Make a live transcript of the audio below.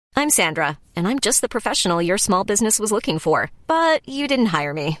I'm Sandra, and I'm just the professional your small business was looking for. But you didn't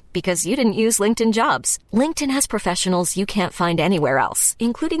hire me because you didn't use LinkedIn Jobs. LinkedIn has professionals you can't find anywhere else,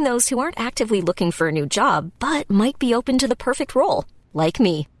 including those who aren't actively looking for a new job, but might be open to the perfect role, like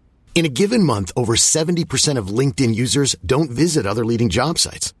me. In a given month, over 70% of LinkedIn users don't visit other leading job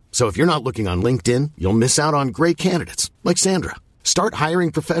sites. So if you're not looking on LinkedIn, you'll miss out on great candidates like Sandra. Start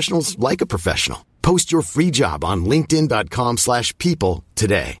hiring professionals like a professional. Post your free job on linkedin.com/people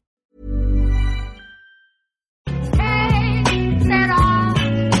today.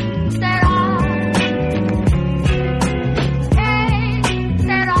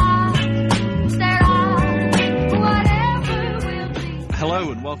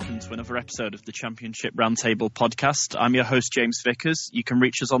 Hello and welcome to another episode of the Championship Roundtable podcast. I'm your host, James Vickers. You can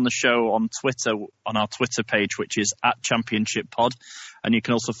reach us on the show on Twitter, on our Twitter page, which is @ChampionshipPod. And you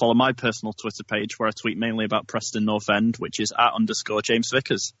can also follow my personal Twitter page, where I tweet mainly about Preston North End, which is @_James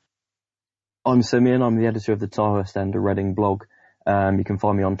Vickers. I'm Simeon. I'm the editor of the Tilehurst End, a Reading blog. You can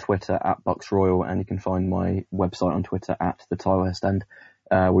find me on Twitter @BucksRoyal, and you can find my website on Twitter @the Tilehurst End.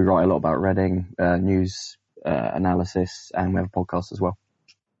 We write a lot about Reading, news, analysis, and we have a podcast as well.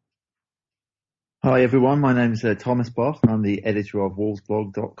 Hi everyone, my name is Thomas Bott. I'm the editor of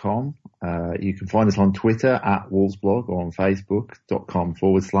wolvesblog.com. You can find us on Twitter @wolvesblog or on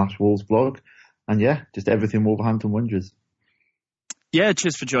facebook.com/wolvesblog. And yeah, just everything Wolverhampton Wanderers. Yeah,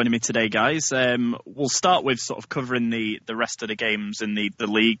 cheers for joining me today, guys. We'll start with sort of covering the rest of the games in the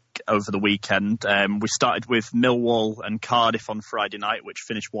league over the weekend. We started with Millwall and Cardiff on Friday night, which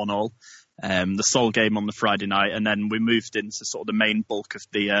finished 1-1. The sole game on the Friday night, and then we moved into sort of the main bulk of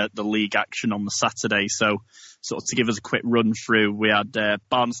the league action on the Saturday. So, sort of to give us a quick run through, we had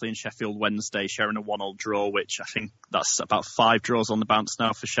Barnsley and Sheffield Wednesday sharing a 1-1 draw, which I think that's about 5 draws on the bounce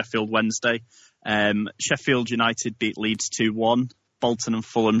now for Sheffield Wednesday. Sheffield United beat Leeds 2-1. Bolton and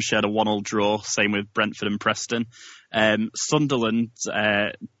Fulham shared a 1-1 draw, same with Brentford and Preston. Sunderland,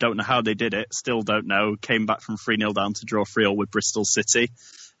 don't know how they did it, still don't know, came back from 3-0 down to draw 3-0 with Bristol City.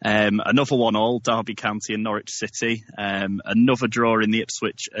 Another 1-1, Derby County and Norwich City. Another draw in the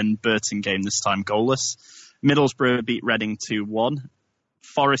Ipswich and Burton game, this time goalless. Middlesbrough beat Reading 2-1.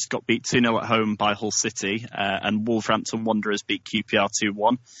 Forest got beat 2-0 at home by Hull City, and Wolverhampton Wanderers beat QPR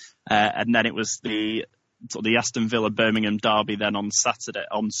 2-1. And then it was the Aston Villa Birmingham derby then on Sunday,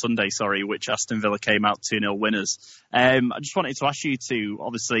 which Aston Villa came out 2-0 winners. I just wanted to ask you two,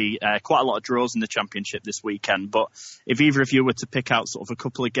 obviously quite a lot of draws in the Championship this weekend, but if either of you were to pick out sort of a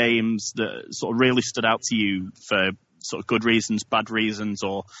couple of games that sort of really stood out to you for sort of good reasons, bad reasons,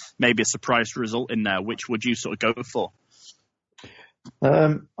 or maybe a surprise result in there, which would you sort of go for?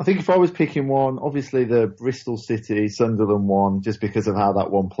 I think if I was picking one, obviously the Bristol City Sunderland one, just because of how that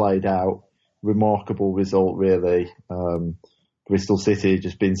one played out. Remarkable result, really. Bristol City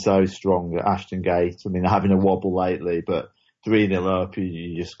just been so strong at Ashton Gate. I mean, they're having a wobble lately, but 3-0 up,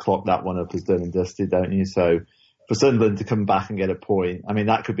 you just clock that one up as done and dusted, don't you? So for Sunderland to come back and get a point, I mean,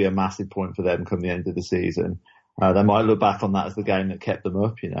 that could be a massive point for them come the end of the season. They might look back on that as the game that kept them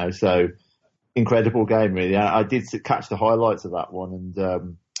up, So incredible game, really. I did catch the highlights of that one, and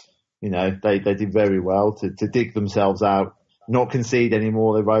they did very well to dig themselves out. Not concede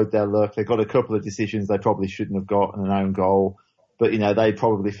anymore. They rode their luck. They got a couple of decisions they probably shouldn't have got and an own goal. But, they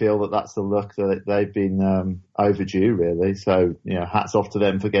probably feel that that's the luck that they've been overdue, really. So, hats off to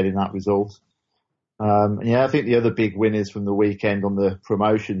them for getting that result. I think the other big winners from the weekend on the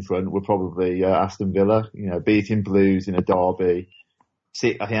promotion front were probably Aston Villa, beating Blues in a derby. I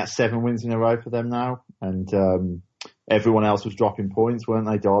think that's 7 wins in a row for them now. And everyone else was dropping points, weren't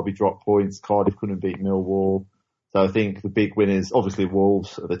they? Derby dropped points. Cardiff couldn't beat Millwall. So I think the big winners, obviously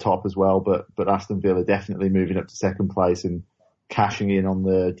Wolves at the top as well, but Aston Villa definitely moving up to second place and cashing in on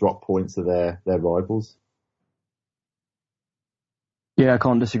the drop points of their rivals. Yeah, I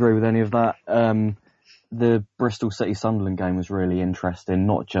can't disagree with any of that. The Bristol City Sunderland game was really interesting,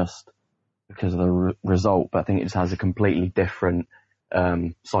 not just because of the result, but I think it just has a completely different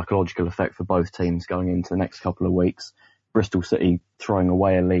psychological effect for both teams going into the next couple of weeks. Bristol City throwing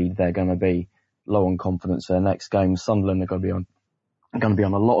away a lead, they're going to be low on confidence for their next game. Sunderland are going to be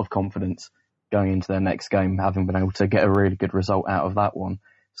on a lot of confidence going into their next game, having been able to get a really good result out of that one.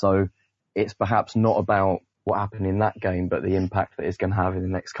 So it's perhaps not about what happened in that game, but the impact that it's going to have in the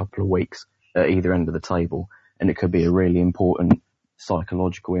next couple of weeks at either end of the table. And it could be a really important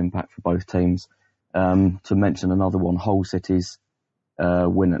psychological impact for both teams. To mention another one, Hull City's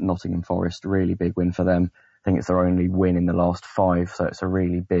win at Nottingham Forest, really big win for them. I think it's their only win in the last 5, so it's a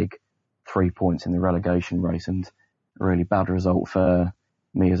really big 3 points in the relegation race, and a really bad result for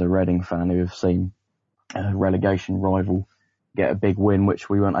me as a Reading fan who have seen a relegation rival get a big win, which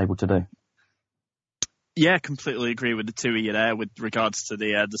we weren't able to do. Yeah, completely agree with the two of you there with regards to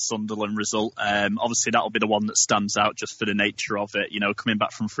the Sunderland result. Obviously, that'll be the one that stands out just for the nature of it. Coming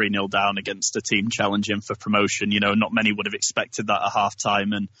back from 3-0 down against a team challenging for promotion, not many would have expected that at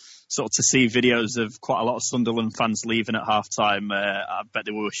half-time. And sort of to see videos of quite a lot of Sunderland fans leaving at half-time, I bet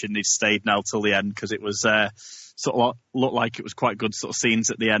they were wishing they'd stayed now till the end, because it was sort of looked like it was quite good sort of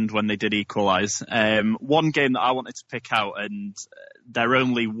scenes at the end when they did equalise. One game that I wanted to pick out, and their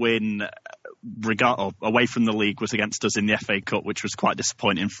only win away from the league was against us in the FA Cup, which was quite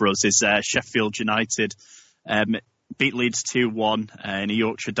disappointing for us, is Sheffield United beat Leeds 2-1 in a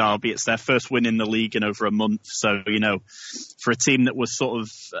Yorkshire derby. It's their first win in the league in over a month. So, for a team that was sort of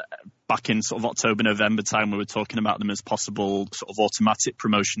back in sort of October, November time, we were talking about them as possible sort of automatic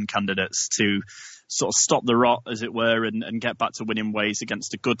promotion candidates, to sort of stop the rot, as it were, and get back to winning ways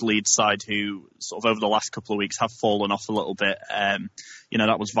against a good Leeds side who sort of over the last couple of weeks have fallen off a little bit.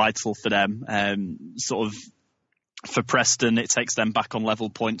 That was vital for them. Sort of for Preston, it takes them back on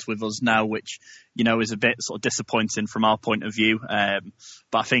level points with us now, which, is a bit sort of disappointing from our point of view.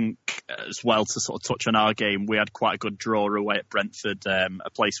 But I think as well, to sort of touch on our game, we had quite a good draw away at Brentford, a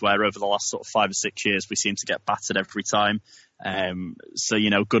place where over the last sort of 5 or 6 years, we seem to get battered every time. So,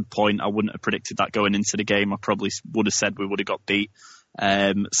 good point. I wouldn't have predicted that going into the game. I probably would have said we would have got beat.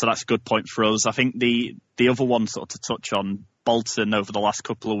 So that's a good point for us. I think the other one sort of to touch on, Bolton over the last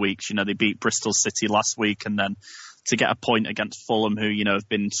couple of weeks, they beat Bristol City last week, and then to get a point against Fulham, who, have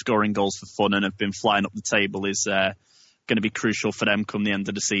been scoring goals for fun and have been flying up the table, is going to be crucial for them come the end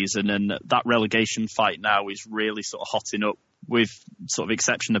of the season. And that relegation fight now is really sort of hotting up, with sort of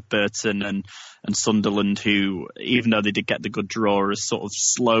exception of Burton and Sunderland, who, even though they did get the good draw, are sort of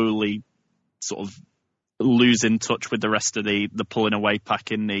slowly sort of losing touch with the rest of the pulling away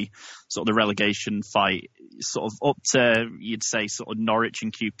pack in the sort of the relegation fight, sort of up to, you'd say, sort of Norwich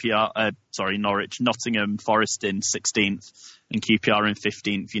and Nottingham Forest in 16th and QPR in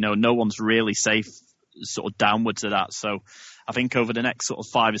 15th. No one's really safe sort of downwards of that. So I think over the next sort of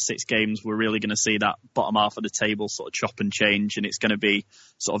 5 or 6 games, we're really going to see that bottom half of the table sort of chop and change, and it's going to be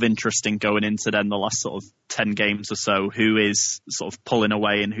sort of interesting going into then the last sort of 10 games or so, who is sort of pulling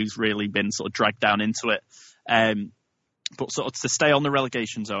away and who's really been sort of dragged down into it. But sort of to stay on the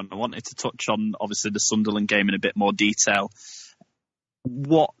relegation zone, I wanted to touch on obviously the Sunderland game in a bit more detail.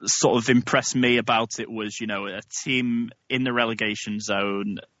 What sort of impressed me about it was, a team in the relegation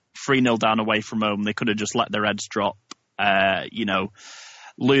zone, 3-0 down away from home. They could have just let their heads drop,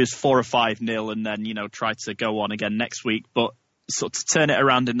 lose 4 or 5-0 and then, try to go on again next week. But sort of to turn it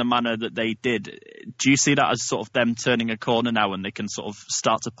around in the manner that they did, do you see that as sort of them turning a corner now, and they can sort of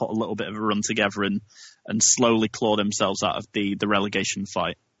start to put a little bit of a run together and slowly claw themselves out of the relegation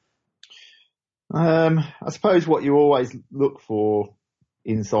fight? I suppose what you always look for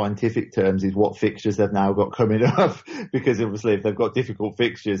in scientific terms is what fixtures they've now got coming up, because obviously if they've got difficult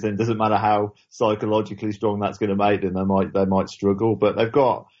fixtures, then it doesn't matter how psychologically strong that's going to make them, they might struggle. But they've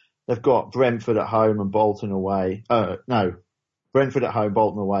got Brentford at home and Bolton away. Brentford at home,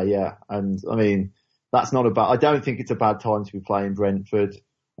 Bolton away, yeah. And I mean, that's not I don't think it's a bad time to be playing Brentford.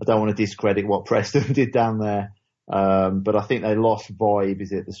 I don't want to discredit what Preston did down there. But I think they lost Vibe,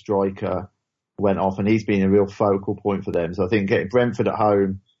 the striker, went off, and he's been a real focal point for them. So I think getting Brentford at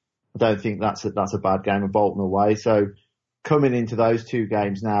home, I don't think that's a bad game, of Bolton away. So coming into those 2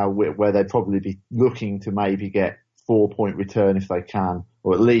 games now, where they'd probably be looking to maybe get 4-point return if they can,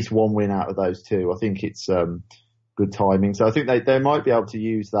 or at least 1 win out of those 2, I think it's good timing. So I think they might be able to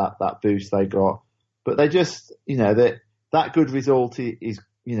use that boost they got. But they just, that good result is,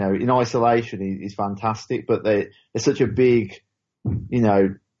 in isolation is fantastic, but there's such a big,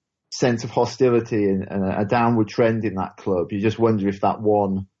 sense of hostility and a downward trend in that club. You just wonder if that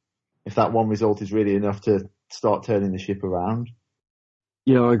one result is really enough to start turning the ship around.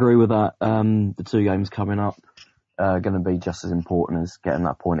 Yeah, I agree with that. The 2 games coming up are going to be just as important as getting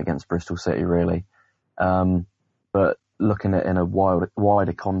that point against Bristol City, really. But looking at it in a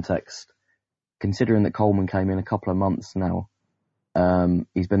wider context, considering that Coleman came in a couple of months now,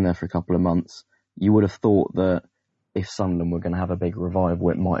 he's been there for a couple of months, you would have thought that if Sunderland were going to have a big revival,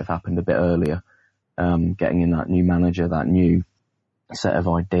 it might have happened a bit earlier, getting in that new manager, that new set of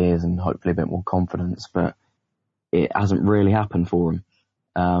ideas and hopefully a bit more confidence, but it hasn't really happened for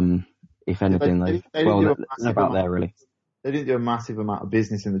them. If anything, they about there really. They didn't do a massive amount of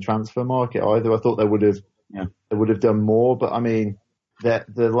business in the transfer market either. I thought they would have done more, but I mean,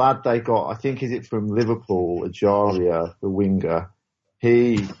 the lad they got, I think, is it from Liverpool, Ajaria, the winger.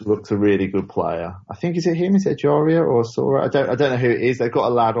 He looks a really good player. I think, is it him? Is it Ajaria or Sora? I don't know who it is. They've got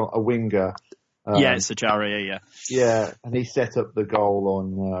a lad, a winger, It's Ejaria, yeah. Yeah, and he set up the goal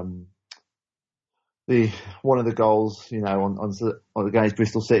on one of the goals, on against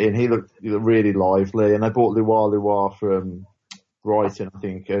Bristol City, and he looked really lively. And they bought Luar from Brighton, I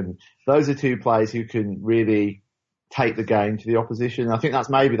think, and those are two players who can really take the game to the opposition. And I think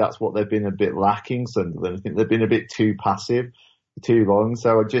that's what they've been a bit lacking, Sunderland. I think they've been a bit too passive for too long.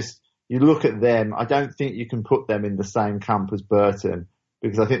 So you look at them, I don't think you can put them in the same camp as Burton,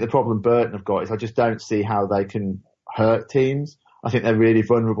 because I think the problem Burton have got is I just don't see how they can hurt teams. I think they're really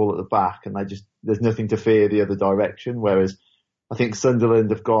vulnerable at the back, and there's nothing to fear the other direction. Whereas I think Sunderland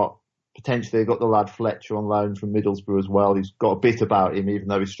have got the lad Fletcher on loan from Middlesbrough as well. He's got a bit about him, even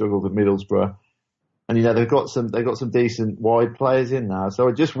though he struggled at Middlesbrough. And they've got some decent wide players in now. So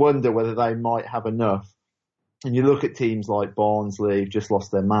I just wonder whether they might have enough. And you look at teams like Barnsley, just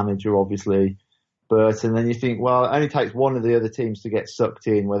lost their manager, obviously, Burton, and you think, well, it only takes one of the other teams to get sucked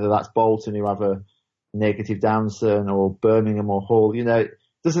in, whether that's Bolton, who have a negative downturn, or Birmingham or Hull. It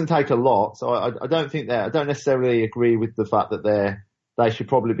doesn't take a lot. So I don't necessarily agree with the fact that they should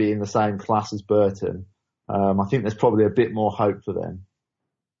probably be in the same class as Burton. I think there's probably a bit more hope for them.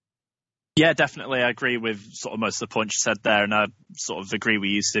 Yeah, definitely. I agree with sort of most of the points you said there, and I sort of agree with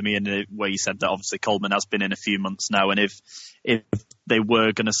you, Simi, in the way you said that obviously Coleman has been in a few months now, and if they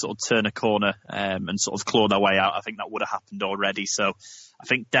were going to sort of turn a corner and sort of claw their way out, I think that would have happened already. So I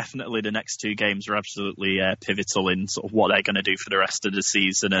think definitely the next two games are absolutely pivotal in sort of what they're going to do for the rest of the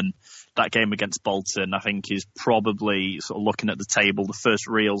season. And that game against Bolton, I think, is probably sort of looking at the table, the first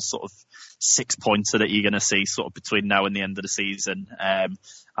real sort of 6-pointer that you're going to see sort of between now and the end of the season.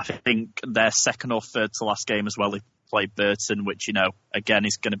 I think their second or third to last game as well, they played Burton, which, again,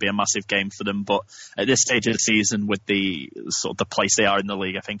 is going to be a massive game for them. But at this stage of the season, with the sort of the place they are in the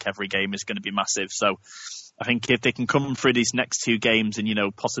league, I think every game is going to be massive. So I think if they can come through these next two games and,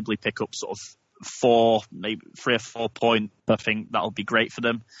 possibly pick up sort of maybe 3 or 4 points, I think that'll be great for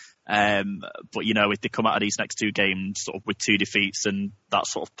them. But, if they come out of these next two games sort of with 2 defeats, and that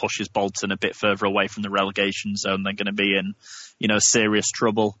sort of pushes Bolton a bit further away from the relegation zone, they're going to be in, serious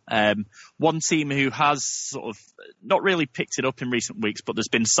trouble. One team who has sort of not really picked it up in recent weeks, but there's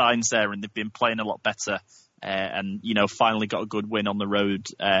been signs there and they've been playing a lot better. And finally got a good win on the road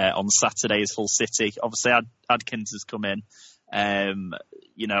on Saturday is Hull City. Obviously, Adkins has come in,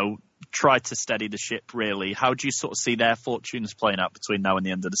 tried to steady the ship, really. How do you sort of see their fortunes playing out between now and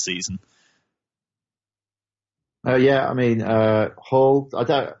the end of the season? Hull,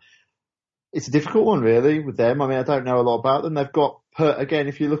 it's a difficult one, really, with them. I don't know a lot about them. They've got, again,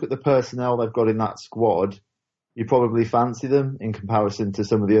 if you look at the personnel they've got in that squad, you probably fancy them in comparison to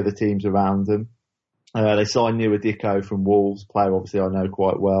some of the other teams around them. They signed Nua Dicko from Wolves, player obviously I know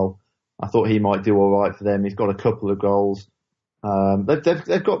quite well. I thought he might do all right for them. He's got a couple of goals.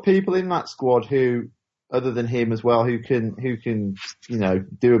 They've got people in that squad who, other than him as well, who can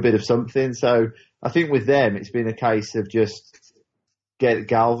do a bit of something. So I think with them, it's been a case of just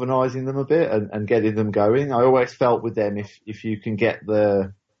galvanising them a bit and getting them going. I always felt with them, if you can get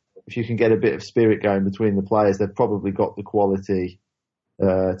a bit of spirit going between the players, they've probably got the quality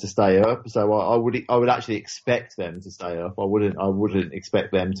to stay up. So I would actually expect them to stay up. I wouldn't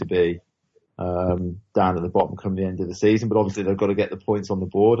expect them to be down at the bottom come the end of the season. But obviously they've got to get the points on the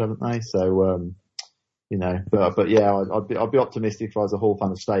board, haven't they? So but yeah, I'd be optimistic if I was a Hull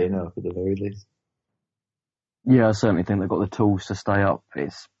fan of staying up at the very least. Yeah, I certainly think they've got the tools to stay up.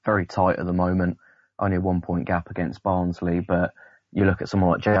 It's very tight at the moment. Only a 1 point gap against Barnsley, but you look at someone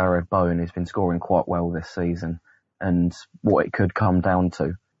like Jared Bowen, who's been scoring quite well this season. And what it could come down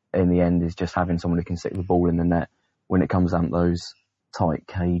to in the end is just having someone who can stick the ball in the net when it comes down to those tight,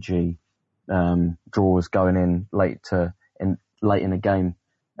 cagey draws going in late in the game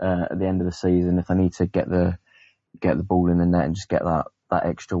at the end of the season. If they need to get the ball in the net and just get that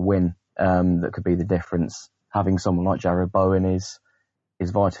extra win, that could be the difference. Having someone like Jared Bowen is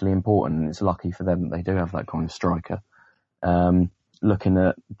vitally important, and it's lucky for them that they do have that kind of striker. Looking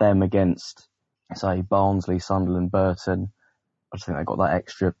at them against, say, Barnsley, Sunderland, Burton, I just think they've got that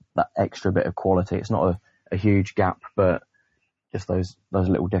extra bit of quality. It's not a huge gap, but just those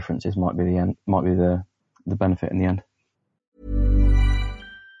little differences might be the benefit in the end.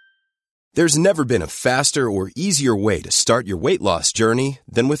 There's never been a faster or easier way to start your weight loss journey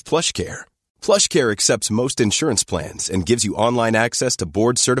than with PlushCare. PlushCare accepts most insurance plans and gives you online access to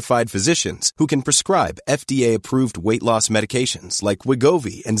board-certified physicians who can prescribe FDA-approved weight loss medications like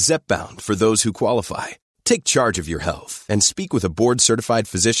Wegovy and Zepbound for those who qualify. Take charge of your health and speak with a board-certified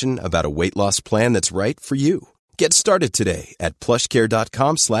physician about a weight loss plan that's right for you. Get started today at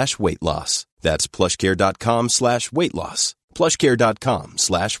plushcare.com/weight loss. That's plushcare.com/weight loss.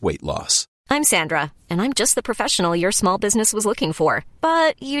 plushcare.com/weight loss. I'm Sandra, and I'm just the professional your small business was looking for.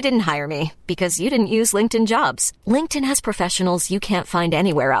 But you didn't hire me because you didn't use LinkedIn Jobs. LinkedIn has professionals you can't find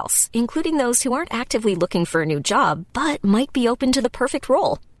anywhere else, including those who aren't actively looking for a new job, but might be open to the perfect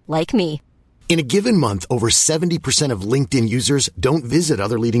role, like me. In a given month, over 70% of LinkedIn users don't visit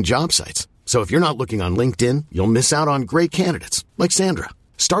other leading job sites. So if you're not looking on LinkedIn, you'll miss out on great candidates like Sandra.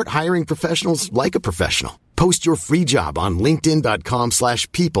 Start hiring professionals like a professional. Post your free job on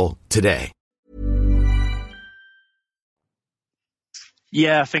linkedin.com/people today.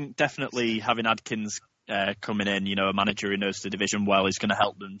 Yeah, I think definitely having Adkins coming in, a manager who knows the division well, is going to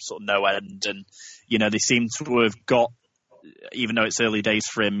help them sort of no end. And, they seem to have got, even though it's early days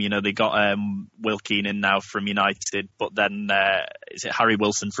for him, they got Will Keane in now from United, but then is it Harry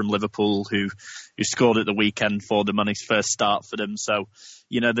Wilson from Liverpool who scored at the weekend for them on his first start for them. So,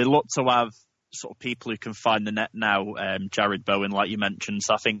 they look to have sort of people who can find the net now, Jared Bowen, like you mentioned.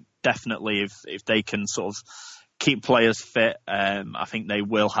 So I think definitely if they can sort of keep players fit, I think they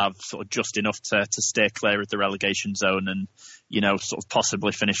will have sort of just enough to stay clear of the relegation zone and, sort of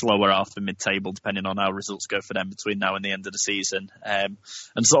possibly finish lower half the mid-table, depending on how results go for them between now and the end of the season. And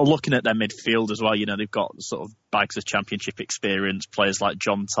sort of looking at their midfield as well, they've got sort of bags of championship experience, players like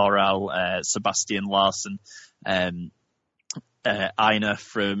John Torrell, Sebastian Larsson, Aina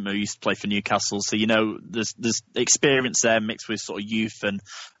who used to play for Newcastle. So, there's experience there mixed with sort of youth and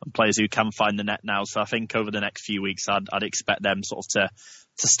players who can find the net now. So I think over the next few weeks, I'd expect them sort of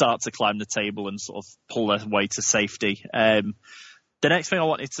to start to climb the table and sort of pull their way to safety. The next thing I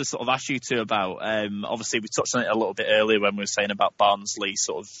wanted to sort of ask you two about, obviously we touched on it a little bit earlier when we were saying about Barnsley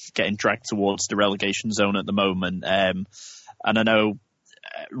sort of getting dragged towards the relegation zone at the moment. And I know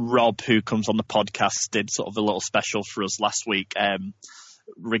Rob, who comes on the podcast, did sort of a little special for us last week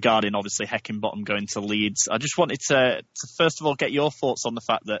regarding obviously Heckingbottom going to Leeds. I just wanted to first of all get your thoughts on the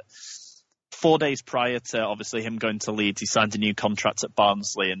fact that 4 days prior to obviously him going to Leeds, he signed a new contract at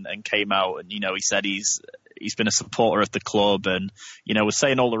Barnsley and came out and, he said he's been a supporter of the club and, was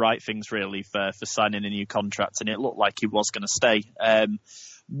saying all the right things really for signing a new contract, and it looked like he was going to stay.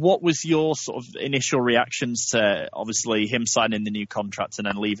 What was your sort of initial reactions to obviously him signing the new contract and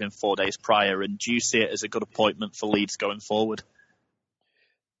then leaving 4 days prior? And do you see it as a good appointment for Leeds going forward?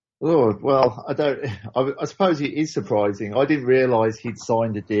 Oh, well, I suppose it is surprising. I didn't realise he'd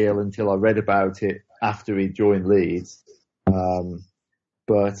signed a deal until I read about it after he joined Leeds.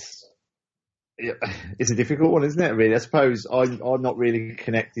 But it's a difficult one, isn't it? Really, I suppose I'm not really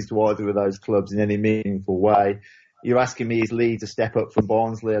connected to either of those clubs in any meaningful way. You're asking me, is Leeds a step up from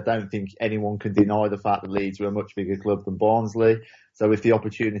Barnsley? I don't think anyone can deny the fact that Leeds are a much bigger club than Barnsley. So if the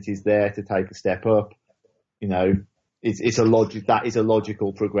opportunity is there to take a step up, that is a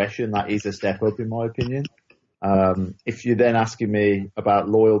logical progression. That is a step up in my opinion. If you're then asking me about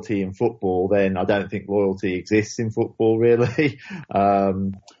loyalty in football, then I don't think loyalty exists in football really. I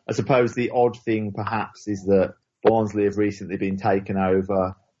suppose the odd thing perhaps is that Barnsley have recently been taken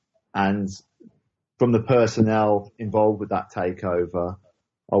over, and from the personnel involved with that takeover,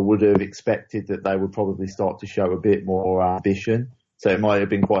 I would have expected that they would probably start to show a bit more ambition. So it might have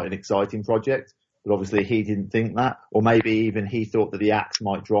been quite an exciting project, but obviously he didn't think that. Or maybe even he thought that the axe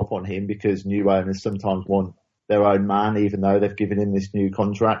might drop on him because new owners sometimes want their own man, even though they've given him this new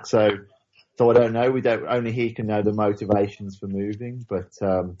contract. So I don't know. Only he can know the motivations for moving. But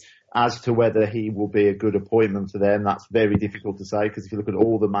as to whether he will be a good appointment for them, that's very difficult to say, because if you look at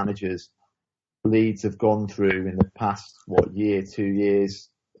all the managers Leeds have gone through in the past, 2 years,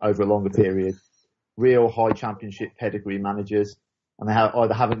 over a longer period, real high championship pedigree managers, and they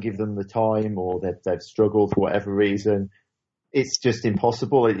either haven't given them the time or they've struggled for whatever reason. It's just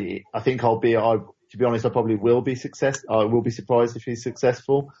impossible. I think to be honest, I probably will be I will be surprised if he's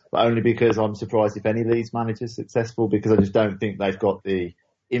successful, but only because I'm surprised if any Leeds manager is successful, because I just don't think they've got the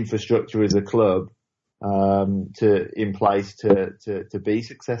infrastructure as a club in place to be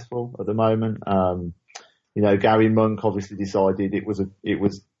successful at the moment. Gary Monk obviously decided he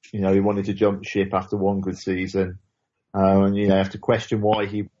wanted to jump ship after one good season. And you have to question why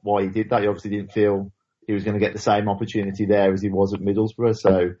he did that. He obviously didn't feel he was going to get the same opportunity there as he was at Middlesbrough.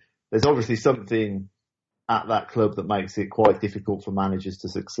 So there's obviously something at that club that makes it quite difficult for managers to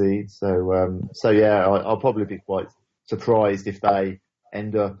succeed. So yeah, I'll probably be quite surprised if they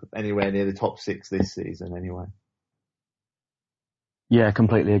end up anywhere near the top 6 this season anyway. Yeah,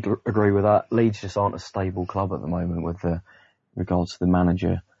 completely agree with that. Leeds just aren't a stable club at the moment with regards to the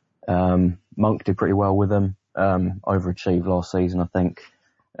manager. Monk did pretty well with them, overachieved last season, I think.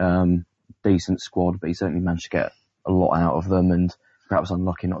 Decent squad, but he certainly managed to get a lot out of them, and perhaps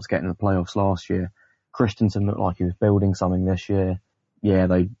unlucky not to get in the playoffs last year. Christensen looked like he was building something this year. Yeah,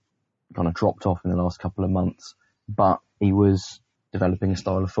 they kind of dropped off in the last couple of months, but he was developing a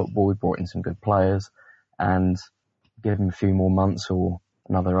style of football. He brought in some good players, and give him a few more months or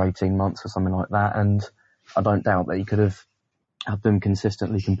another 18 months or something like that, and I don't doubt that he could have had them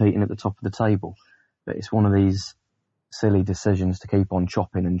consistently competing at the top of the table. But it's one of these silly decisions to keep on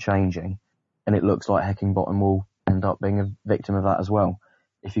chopping and changing, and it looks like Heckingbottom will end up being a victim of that as well.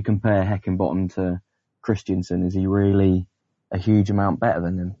 If you compare Heckingbottom to Christiansen, is he really a huge amount better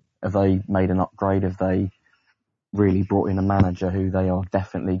than him? Have they made an upgrade? Have they really brought in a manager who they are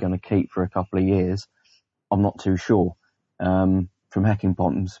definitely going to keep for a couple of years? I'm not too sure. From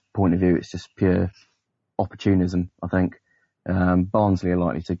Heckingbottom's point of view, it's just pure opportunism, I think. Barnsley are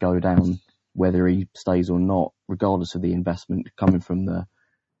likely to go down whether he stays or not, regardless of the investment coming from the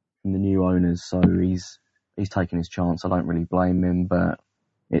new owners. So he's taken his chance. I don't really blame him, but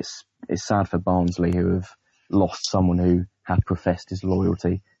it's sad for Barnsley, who have lost someone who had professed his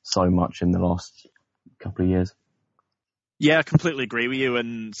loyalty so much in the last couple of years. Yeah, I completely agree with you.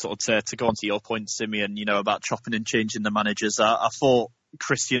 And sort of to go on to your point, Simeon, about chopping and changing the managers, I thought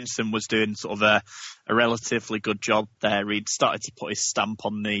Christiansen was doing sort of a relatively good job there. He'd started to put his stamp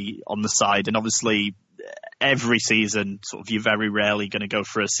on the side, and obviously every season, sort of, you're very rarely going to go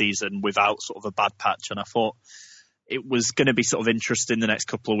for a season without sort of a bad patch. And I thought it was going to be sort of interesting the next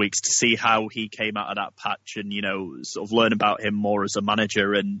couple of weeks to see how he came out of that patch and, sort of learn about him more as a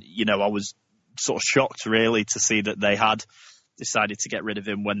manager. And, I was sort of shocked really to see that they had decided to get rid of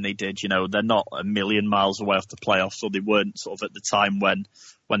him when they did. They're not a million miles away off the playoffs, so they weren't sort of at the time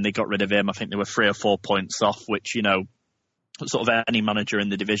when they got rid of him. I think they were 3 or 4 points off, which, sort of any manager in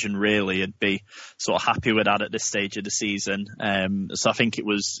the division really would be sort of happy with that at this stage of the season. So I think it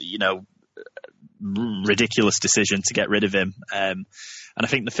was, ridiculous decision to get rid of him. And I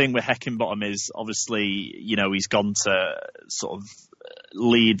think the thing with Heckingbottom is obviously, he's gone to sort of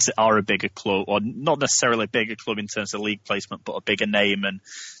Leeds are a bigger club, or not necessarily a bigger club in terms of league placement, but a bigger name and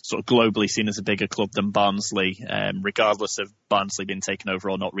sort of globally seen as a bigger club than Barnsley, regardless of Barnsley being taken over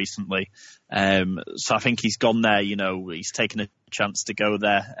or not recently. So I think he's gone there, he's taken a chance to go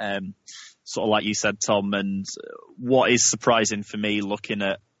there, sort of like you said, Tom. And what is surprising for me looking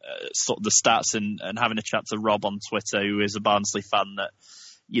at sort of the stats and having a chat to Rob on Twitter, who is a Barnsley fan, that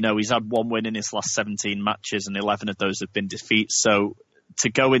he's had 1 win in his last 17 matches and 11 of those have been defeats. So to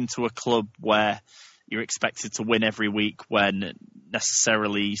go into a club where you're expected to win every week when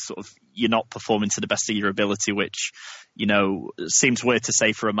necessarily sort of you're not performing to the best of your ability, which, seems weird to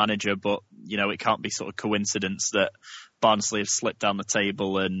say for a manager, but, it can't be sort of coincidence that Barnsley have slipped down the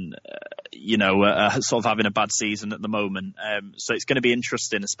table and, sort of having a bad season at the moment. So it's going to be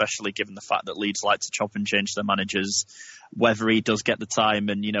interesting, especially given the fact that Leeds like to chop and change their managers, whether he does get the time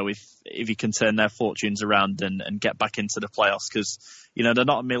and, if he can turn their fortunes around and get back into the playoffs, because, they're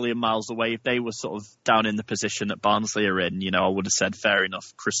not a million miles away. If they were sort of down in the position that Barnsley are in, I would have said fair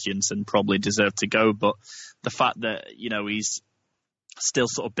enough, Christiansen probably deserved to go. But the fact that, he's still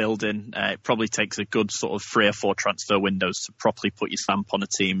sort of building, it probably takes a good sort of 3 or 4 transfer windows to properly put your stamp on a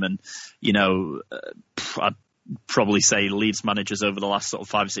team. And, I'd probably say Leeds managers over the last sort of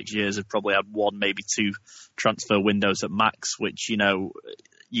 5 or 6 years have probably had 1, maybe 2 transfer windows at max, which,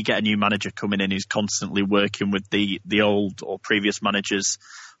 you get a new manager coming in who's constantly working with the old or previous managers'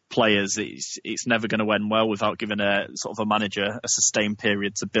 players. It's never going to end well without giving a sort of a manager a sustained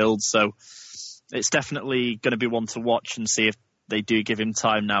period to build. So it's definitely going to be one to watch and see if they do give him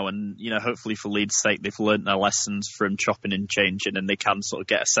time now. And, hopefully for Leeds' sake, they've learnt their lessons from chopping and changing and they can sort of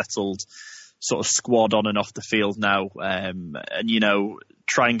get a settled sort of squad on and off the field now. And,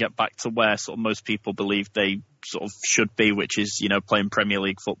 try and get back to where sort of most people believe they sort of should be, which is, playing Premier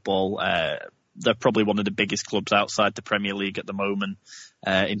League football. They're probably one of the biggest clubs outside the Premier League at the moment,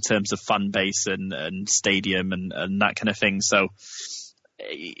 in terms of fan base and stadium and that kind of thing. So,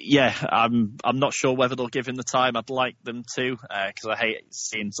 yeah, I'm not sure whether they'll give him the time. I'd like them to, because I hate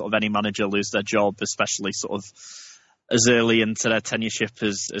seeing sort of any manager lose their job, especially sort of as early into their tenureship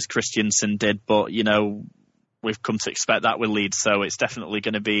as Christiansen did. But, we've come to expect that with Leeds. So it's definitely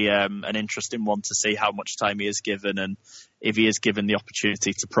going to be an interesting one to see how much time he is given and if he is given the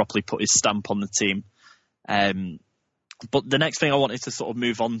opportunity to properly put his stamp on the team. But the next thing I wanted to sort of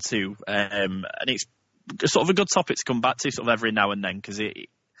move on to, and it's sort of a good topic to come back to sort of every now and then, because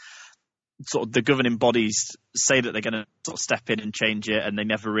sort of the governing bodies say that they're going to sort of step in and change it, and they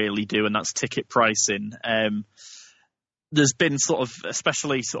never really do, and that's ticket pricing. There's been sort of,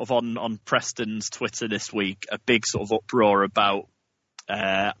 especially sort of on Preston's Twitter this week, a big sort of uproar about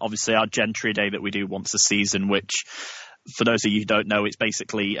obviously our Gentry Day that we do once a season, which for those of you who don't know, it's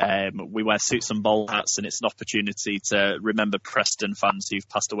basically we wear suits and bowler hats, and it's an opportunity to remember Preston fans who've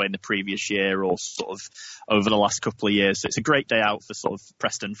passed away in the previous year or sort of over the last couple of years. So it's a great day out for sort of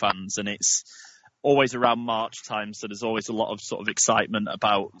Preston fans, and it's always around March time, so there's always a lot of sort of excitement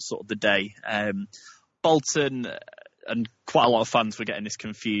about sort of the day. Bolton and quite a lot of fans were getting this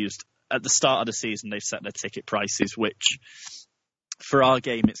confused. At the start of the season, they've set their ticket prices, which for our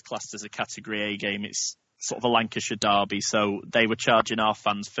game, it's classed as a Category A game. It's sort of a Lancashire derby, so they were charging our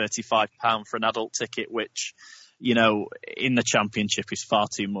fans £35 for an adult ticket, which, you know, in the Championship is far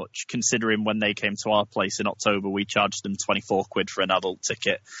too much, considering when they came to our place in October, we charged them £24 for an adult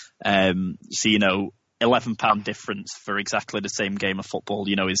ticket. So, you know, £11 difference for exactly the same game of football,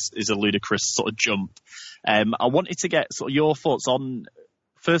 you know, is a ludicrous sort of jump. I wanted to get sort of your thoughts on,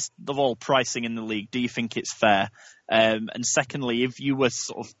 first of all, pricing in the league. Do you think it's fair? And secondly, if you were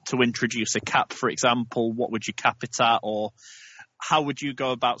sort of to introduce a cap, for example, what would you cap it at, or how would you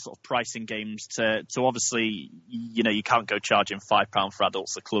go about sort of pricing games to obviously, you know, you can't go charging £5 for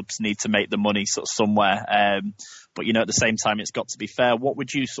adults. The clubs need to make the money sort of somewhere. But, you know, at the same time, it's got to be fair. What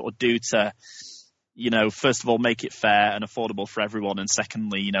would you sort of do to, you know, first of all, make it fair and affordable for everyone, and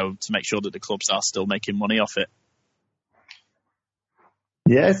secondly, you know, to make sure that the clubs are still making money off it?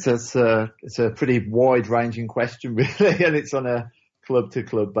 Yes, it's a pretty wide-ranging question, really, and it's on a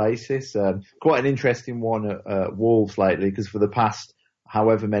club-to-club basis. Quite an interesting one at Wolves lately, because for the past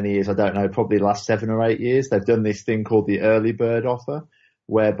however many years, I don't know, probably the last 7 or 8 years, they've done this thing called the early bird offer,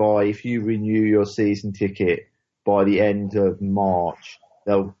 whereby if you renew your season ticket by the end of March,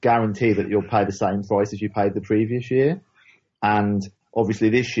 they'll guarantee that you'll pay the same price as you paid the previous year. And obviously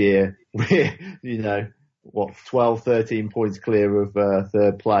this year, we're, you know, 12, 13 points clear of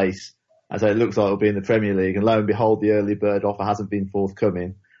third place. And so it looks like it'll be in the Premier League. And lo and behold, the early bird offer hasn't been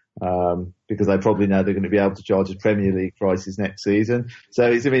forthcoming, because they probably know they're going to be able to charge us Premier League prices next season. So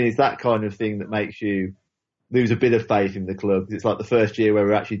it's that kind of thing that makes you lose a bit of faith in the club. It's like the first year where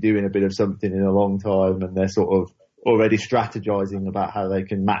we're actually doing a bit of something in a long time, and they're sort of already strategizing about how they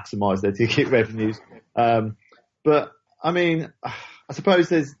can maximize their ticket revenues. But I mean, I suppose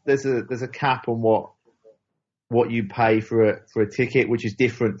there's a cap on what you pay for a ticket, which is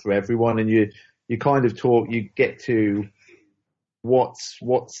different for everyone. And you kind of you get to what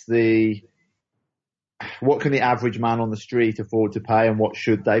can the average man on the street afford to pay, and what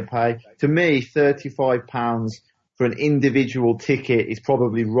should they pay? To me, £35 for an individual ticket is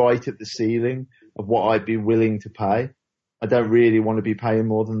probably right at the ceiling of what I'd be willing to pay. I don't really want to be paying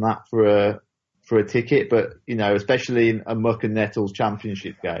more than that for a ticket, but, you know, especially in a Muck and Nettles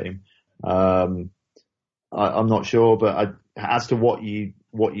Championship game, I'm not sure, but as to what you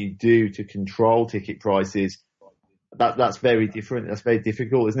do to control ticket prices, that's very different. That's very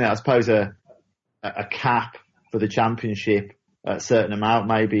difficult, isn't it? I suppose a cap for the Championship at a certain amount,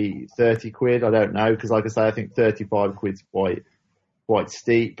 maybe £30. I don't know, because like I say, I think £35 is quite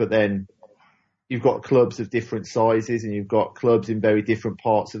steep. But then you've got clubs of different sizes, and you've got clubs in very different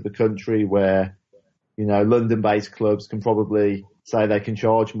parts of the country where, you know, London-based clubs can probably say they can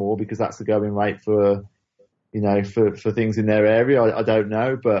charge more because that's the going rate for, you know, for things in their area. I don't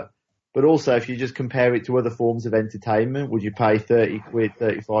know, but also if you just compare it to other forms of entertainment, would you pay £30,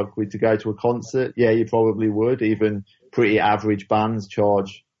 £35 to go to a concert? Yeah, you probably would. Even pretty average bands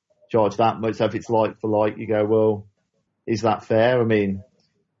charge that much. So if it's like for like, you go, well, is that fair? I mean,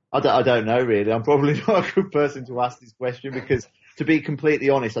 I don't know really. I'm probably not a good person to ask this question because, to be completely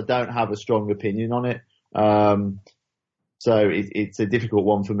honest, I don't have a strong opinion on it. So it's a difficult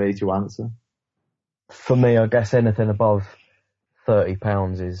one for me to answer. For me, I guess anything above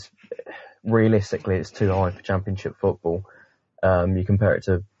 £30 is, realistically, it's too high for Championship football. You compare it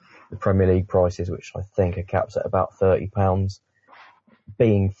to the Premier League prices, which I think are capped at about £30.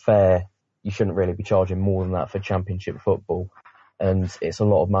 Being fair, you shouldn't really be charging more than that for Championship football. And it's a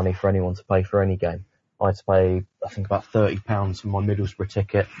lot of money for anyone to pay for any game. I had to pay, I think, about £30 for my Middlesbrough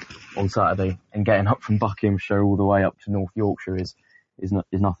ticket on Saturday, and getting up from Buckinghamshire all the way up to North Yorkshire is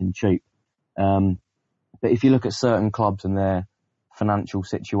nothing cheap. But if you look at certain clubs and their financial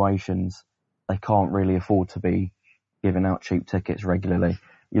situations, they can't really afford to be giving out cheap tickets regularly.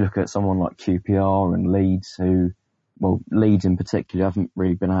 You look at someone like QPR and Leeds, Leeds in particular haven't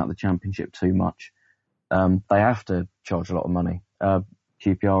really been out of the Championship too much. They have to charge a lot of money.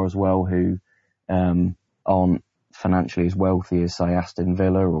 QPR as well, who aren't financially as wealthy as, say, Aston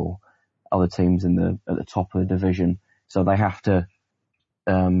Villa or other teams at the top of the division. So they have to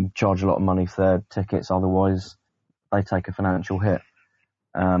charge a lot of money for their tickets, otherwise they take a financial hit.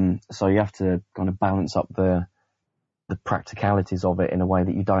 So you have to kind of balance up the practicalities of it in a way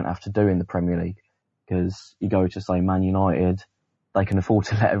that you don't have to do in the Premier League, because you go to, say, Man United, they can afford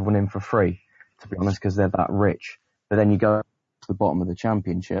to let everyone in for free, to be honest, because they're that rich. But then you go to the bottom of the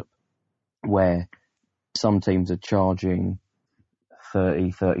Championship, where some teams are charging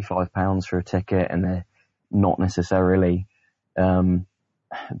 £30, £35 for a ticket, and they're not necessarily,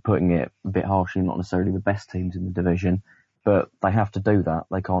 putting it a bit harshly, not necessarily the best teams in the division, but they have to do that.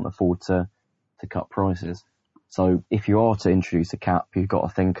 They can't afford to cut prices. So if you are to introduce a cap, you've got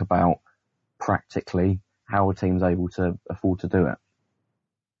to think about practically how a team's able to afford to do it.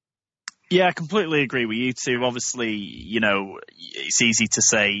 Yeah, I completely agree with you two. Obviously, it's easy to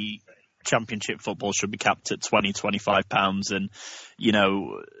say Championship football should be capped at £20, £25, and,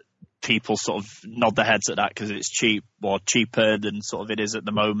 people sort of nod their heads at that because it's cheap or cheaper than sort of it is at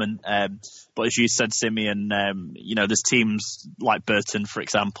the moment. But as you said, Simeon, there's teams like Burton, for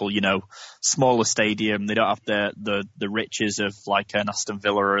example, smaller stadium. They don't have the riches of like an Aston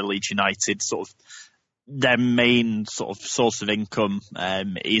Villa or a Leeds United. Sort of their main sort of source of income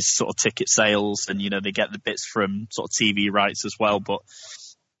is sort of ticket sales, and they get the bits from sort of TV rights as well. But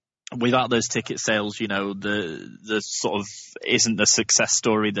without those ticket sales, the sort of isn't the success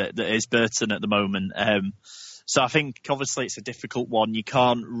story that is Burton at the moment. So I think obviously it's a difficult one. You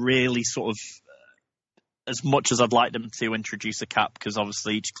can't really sort of, as much as I'd like them to introduce a cap, because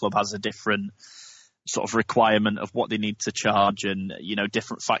obviously each club has a different sort of requirement of what they need to charge, and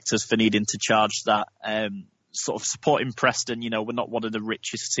different factors for needing to charge that. Sort of supporting Preston, we're not one of the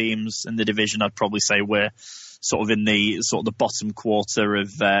richest teams in the division. I'd probably say we're sort of in the bottom quarter of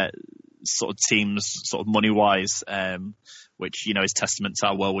sort of teams, sort of money wise, which is testament to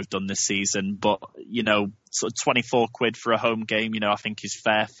how well we've done this season. But sort of £24 for a home game, I think is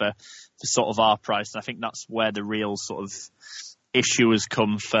fair for sort of our price, and I think that's where the real sort of issue has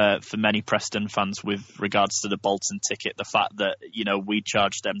come for many Preston fans with regards to the Bolton ticket. The fact that we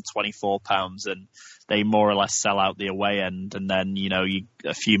charge them £24 and they more or less sell out the away end, and then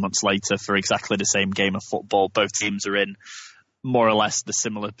a few months later for exactly the same game of football, both teams are in more or less the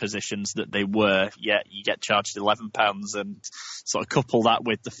similar positions that they were, yet you get charged £11, and sort of couple that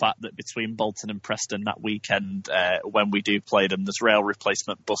with the fact that between Bolton and Preston that weekend, when we do play them, there's rail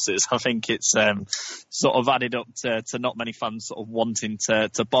replacement buses. I think it's sort of added up to not many fans sort of wanting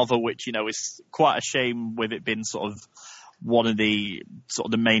to bother, which is quite a shame, with it being sort of one of the sort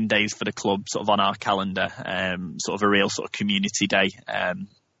of the main days for the club sort of on our calendar, sort of a real sort of community day.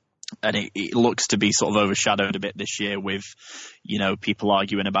 And it looks to be sort of overshadowed a bit this year with, people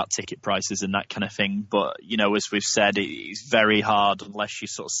arguing about ticket prices and that kind of thing. But, as we've said, it's very hard unless you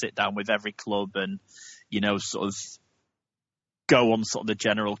sort of sit down with every club and, sort of go on sort of the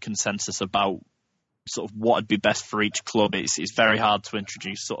general consensus about sort of what would be best for each club. It's very hard to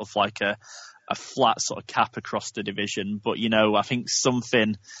introduce sort of like a flat sort of cap across the division. But, I think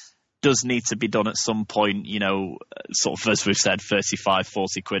something does need to be done at some point. Sort of, as we've said, 35,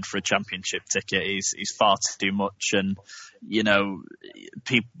 40 quid for a Championship ticket is far too much. And,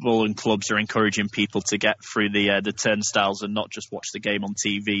 people and clubs are encouraging people to get through the turnstiles and not just watch the game on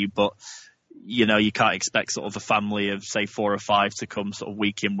TV. But, you can't expect sort of a family of, say, 4 or 5 to come sort of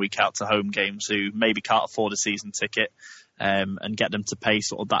week in, week out to home games who maybe can't afford a season ticket, and get them to pay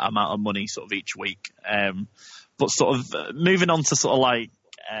sort of that amount of money sort of each week. But sort of moving on to sort of like,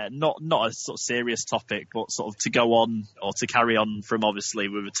 not a sort of serious topic, but sort of to go on or to carry on from, obviously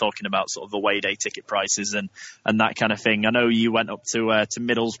we were talking about sort of away day ticket prices and that kind of thing. I know you went up to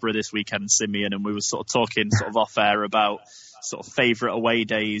Middlesbrough this weekend, Simeon, and we were sort of talking sort of off air about sort of favourite away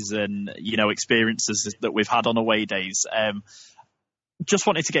days and, experiences that we've had on away days. Just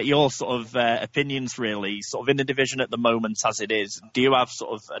wanted to get your sort of opinions, really, sort of in the division at the moment as it is. Do you have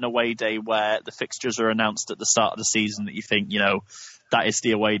sort of an away day where the fixtures are announced at the start of the season that you think, that is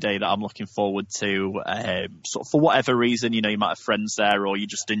the away day that I'm looking forward to, sort of for whatever reason, you might have friends there or you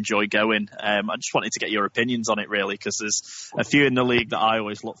just enjoy going. I just wanted to get your opinions on it, really, because there's a few in the league that I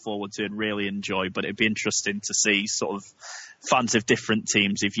always look forward to and really enjoy, but it'd be interesting to see sort of fans of different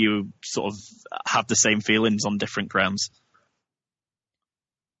teams if you sort of have the same feelings on different grounds.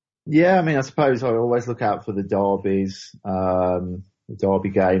 Yeah, I mean, I suppose I always look out for the derbies, the derby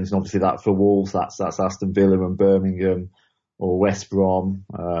games, and obviously that for Wolves, that's Aston Villa and Birmingham or West Brom.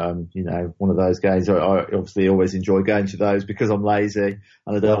 One of those games. I obviously always enjoy going to those because I'm lazy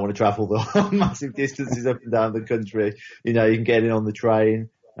and I don't want to travel the massive distances up and down the country. You can get in on the train.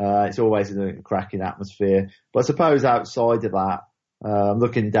 It's always in a cracking atmosphere. But I suppose outside of that, I'm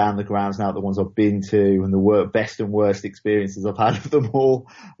looking down the grounds now, the ones I've been to and the best and worst experiences I've had of them all.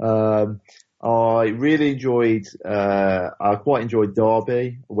 I really enjoyed, I quite enjoyed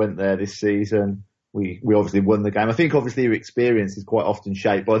Derby. I went there this season. we obviously won the game. I think obviously your experience is quite often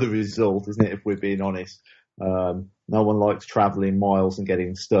shaped by the result, isn't it, if we're being honest? No one likes travelling miles and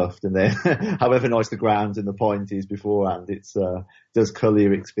getting stuffed, and then however nice the ground and the point is beforehand, it's does colour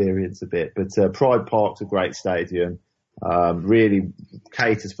your experience a bit. But Pride Park's a great stadium. Really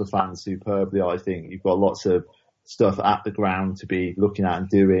caters for fans superbly, I think. You've got lots of stuff at the ground to be looking at and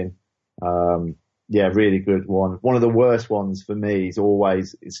doing. Yeah, really good one. One of the worst ones for me is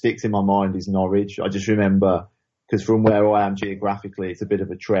always, it sticks in my mind, is Norwich. I just remember, because from where I am geographically, it's a bit of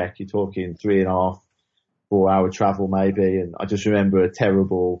a trek. You're talking 3.5, 4 hour travel maybe. And I just remember a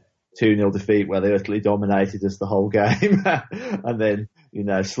terrible 2-0 defeat where they utterly dominated us the whole game. And then, you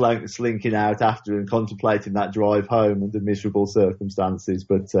know, slinking out after and contemplating that drive home under miserable circumstances.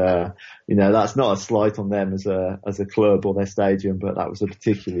 But, you know, that's not a slight on them as a club or their stadium, but that was a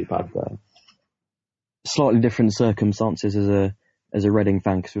particularly bad day. Slightly different circumstances as a Reading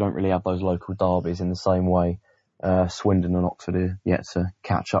fan, because we don't really have those local derbies in the same way. Swindon and Oxford are yet to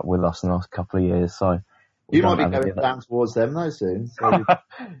catch up with us in the last couple of years, so you might be going down towards them though soon. So.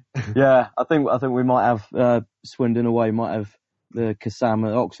 Yeah, I think we might have Swindon away, might have the Kassam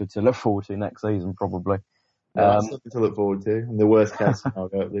at Oxford to look forward to next season probably. That's something to look forward to, in the worst case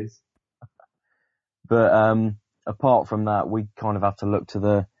scenario at least. But apart from that, we kind of have to look to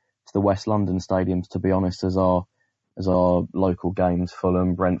the West London stadiums, to be honest, as our local games.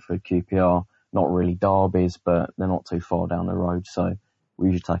 Fulham, Brentford, QPR, not really derbies, but they're not too far down the road, so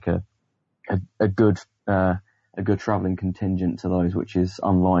we usually take a good travelling contingent to those, which is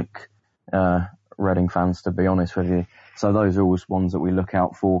unlike Reading fans, to be honest with you. So those are always ones that we look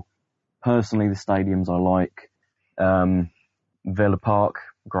out for. Personally, the stadiums I like, Villa Park,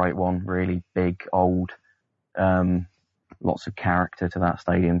 great one, really big, old, lots of character to that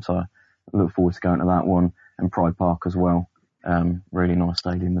stadium, so I look forward to going to that one. And Pride Park as well, really nice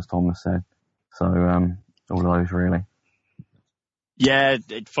stadium, as Thomas said. So all of those really. Yeah,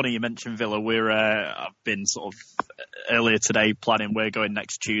 it's funny you mentioned Villa. I've been sort of earlier today planning we're going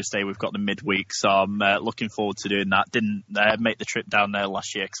next Tuesday. We've got the midweek, so I'm looking forward to doing that. Didn't make the trip down there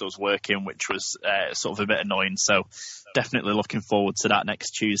last year because I was working, which was sort of a bit annoying. So definitely looking forward to that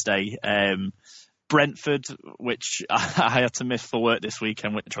next Tuesday. Brentford, which I had to miss for work this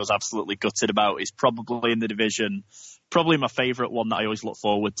weekend, which I was absolutely gutted about, is probably in the division. Probably my favourite one that I always look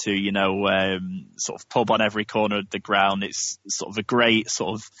forward to, you know, sort of pub on every corner of the ground. It's sort of a great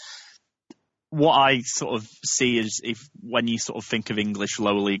sort of, what I sort of see is, if when you sort of think of English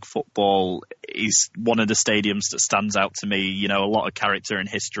lower league football, is one of the stadiums that stands out to me. You know, a lot of character and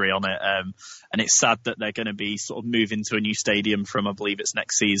history on it, and it's sad that they're going to be sort of moving to a new stadium from, I believe it's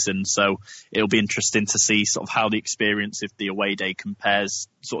next season. So it'll be interesting to see sort of how the experience of the away day compares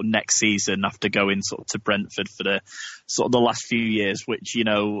sort of next season after going sort of to Brentford for the sort of the last few years, which, you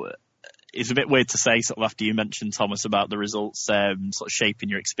know, is a bit weird to say sort of after you mentioned, Thomas, about the results sort of shaping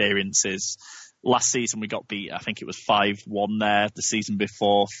your experiences. Last season we got beat, I think it was 5-1 there. The season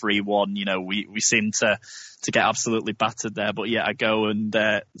before 3-1. You know, we seem to get absolutely battered there. But yeah, I go and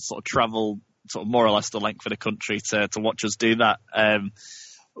sort of travel sort of more or less the length of the country to watch us do that.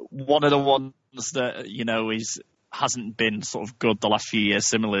 One of the ones that, you know, hasn't been sort of good the last few years,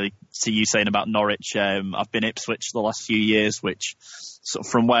 similarly to you saying about Norwich. I've been Ipswich the last few years, which sort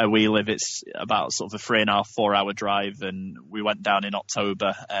of from where we live, it's about sort of a 3.5, 4 hour drive, and we went down in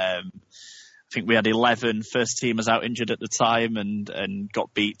October. I think we had 11 first teamers out injured at the time and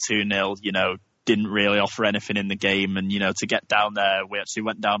got beat 2-0, you know, didn't really offer anything in the game. And, you know, to get down there, we actually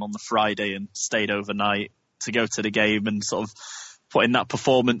went down on the Friday and stayed overnight to go to the game, and sort of put in that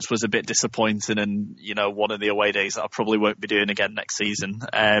performance was a bit disappointing, and, you know, one of the away days that I probably won't be doing again next season.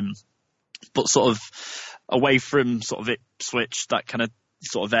 But sort of away from sort of Ipswich, that kind of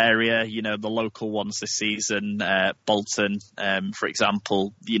sort of area, you know, the local ones this season, Bolton, for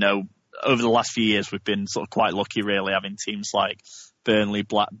example, you know, over the last few years, we've been sort of quite lucky, really, having teams like Burnley,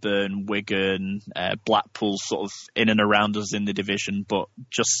 Blackburn, Wigan, Blackpool sort of in and around us in the division, but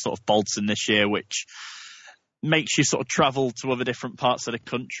just sort of Bolton this year, which makes you sort of travel to other different parts of the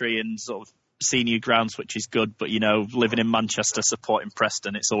country and sort of see new grounds, which is good. But, you know, living in Manchester, supporting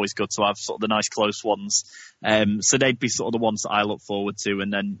Preston, it's always good to have sort of the nice close ones. So they'd be sort of the ones that I look forward to.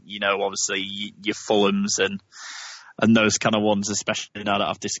 And then, you know, obviously your Fulhams and those kind of ones, especially now that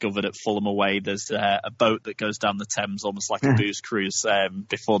I've discovered at Fulham away, there's a boat that goes down the Thames almost like a booze cruise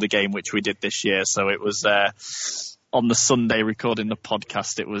before the game, which we did this year. So it was on the Sunday recording the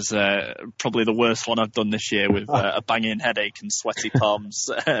podcast, it was probably the worst one I've done this year, with a banging headache and sweaty palms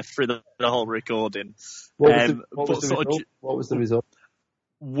through the whole recording. What was the result?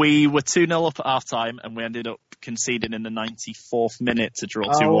 We were 2-0 up at half time and we ended up conceding in the 94th minute to draw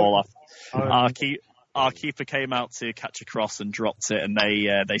 2-2 off. Our keeper came out to catch a cross and dropped it, and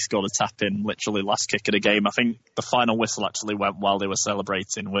they scored a tap in literally last kick of the game. I think the final whistle actually went while they were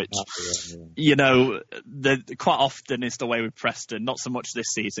celebrating, which, quite often is the way with Preston. Not so much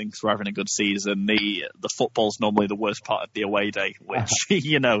this season because we're having a good season. The football's normally the worst part of the away day, which,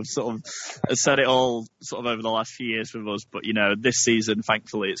 sort of has said it all sort of over the last few years with us. But, this season,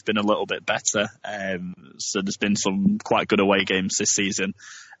 thankfully, it's been a little bit better. So there's been some quite good away games this season.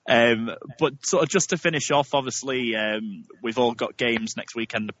 But sort of just to finish off, obviously, we've all got games next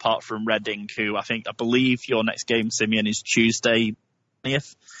weekend apart from Reading, who I believe your next game, Simeon, is Tuesday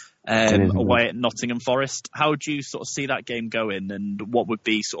 20th, away at Nottingham Forest. How do you sort of see that game going, and what would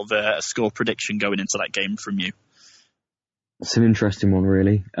be sort of a score prediction going into that game from you? It's an interesting one,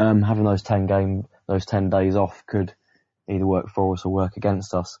 really. Having those 10 days off could either work for us or work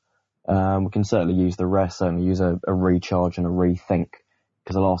against us. We can certainly use the rest, certainly use a recharge and a rethink,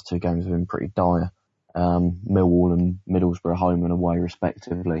 because the last two games have been pretty dire. Millwall and Middlesbrough home and away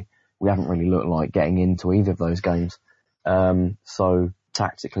respectively. We haven't really looked like getting into either of those games. So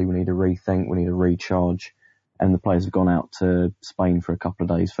tactically we need a rethink, we need a recharge, and the players have gone out to Spain for a couple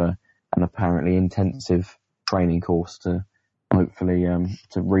of days for an apparently intensive training course to hopefully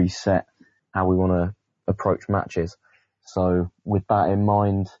to reset how we want to approach matches. So with that in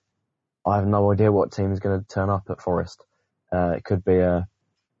mind, I have no idea what team is going to turn up at Forest. It could be a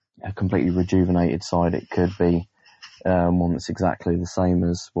completely rejuvenated side. It could be one that's exactly the same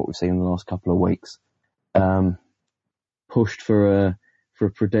as what we've seen in the last couple of weeks. Pushed for a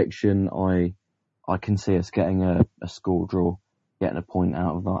prediction, I can see us getting a score draw, getting a point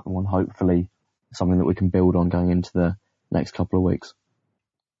out of that one. Hopefully, something that we can build on going into the next couple of weeks.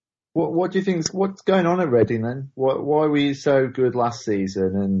 What do you think? What's going on at Reading then? Why were you so good last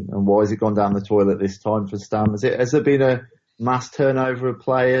season, and why has it gone down the toilet this time for Stam? Has there been a mass turnover of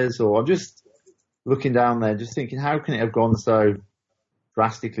players, or I'm just looking down there, just thinking, how can it have gone so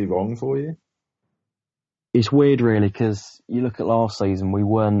drastically wrong for you? It's weird, really, because you look at last season, we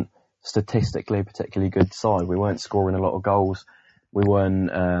weren't statistically a particularly good side. We weren't scoring a lot of goals. We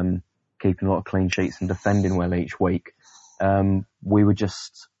weren't keeping a lot of clean sheets and defending well each week. We were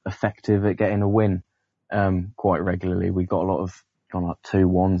just effective at getting a win quite regularly. We got a lot of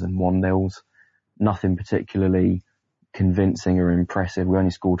 2-1s and 1-0s. Nothing particularly convincing or impressive. We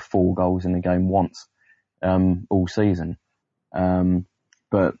only scored 4 goals in the game once all season.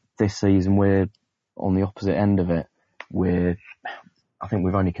 But this season we're on the opposite end of it. I think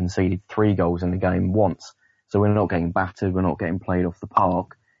we've only conceded 3 goals in the game once. So we're not getting battered, we're not getting played off the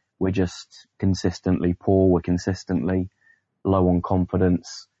park. We're just consistently poor, we're consistently low on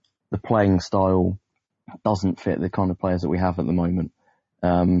confidence. The playing style doesn't fit the kind of players that we have at the moment.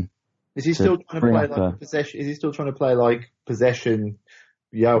 Is he still trying to play like possession? Is he still trying to play like possession,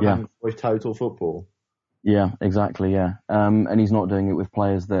 Johan Cruyff total football? Yeah, exactly. Yeah, and he's not doing it with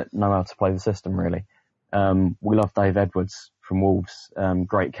players that know how to play the system. Really, we love Dave Edwards from Wolves.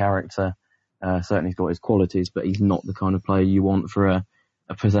 Great character. Certainly, he's got his qualities, but he's not the kind of player you want for a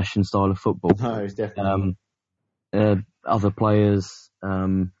possession style of football. No, he's definitely. Other players,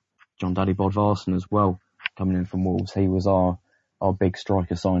 John Daddy Bodvarsson as well, coming in from Wolves. He was our big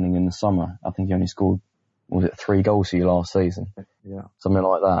striker signing in the summer. I think he only scored, 3 goals for you last season? Yeah. Something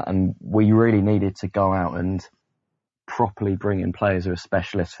like that. And we really needed to go out and properly bring in players who are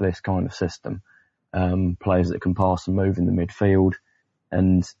specialists for this kind of system. Players that can pass and move in the midfield,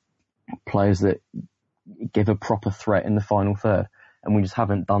 and players that give a proper threat in the final third. And we just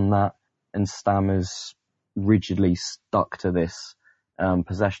haven't done that. And Stam has rigidly stuck to this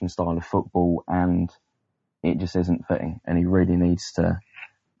possession style of football, and it just isn't fitting. And he really needs to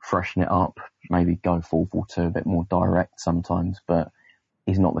freshen it up, maybe go 4-4-2, a bit more direct sometimes, but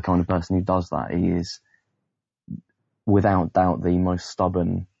he's not the kind of person who does that. He is without doubt the most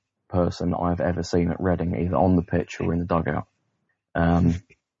stubborn person I've ever seen at Reading, either on the pitch or in the dugout.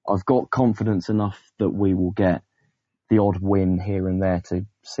 I've got confidence enough that we will get the odd win here and there to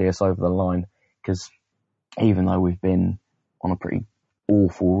see us over the line, because even though we've been on a pretty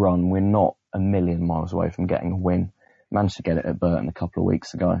awful run, we're not a million miles away from getting a win. Managed to get it at Burton a couple of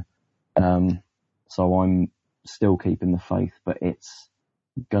weeks ago. So I'm still keeping the faith, but it's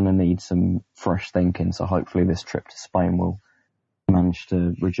going to need some fresh thinking. So hopefully this trip to Spain will manage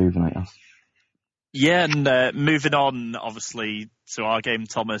to rejuvenate us. Yeah, and moving on, obviously, to our game,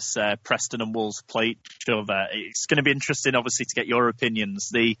 Thomas, Preston and Wolves play each other. It's going to be interesting, obviously, to get your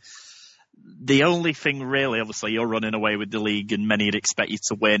opinions. the only thing really, obviously, you're running away with the league and many would expect you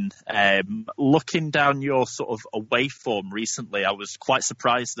to win. Looking down your sort of away form recently, I was quite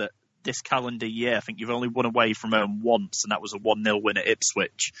surprised that this calendar year, I think you've only won away from home once, and that was a 1-0 win at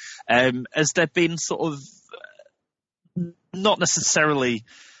Ipswich. Has there been sort of, not necessarily,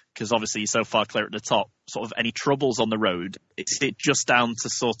 because obviously you're so far clear at the top, sort of any troubles on the road? Is it just down to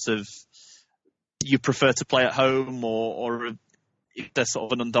sort of you prefer to play at home, or if there's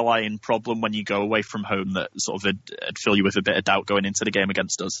sort of an underlying problem when you go away from home that sort of would fill you with a bit of doubt going into the game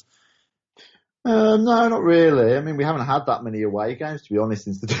against us? No, not really. I mean, we haven't had that many away games, to be honest,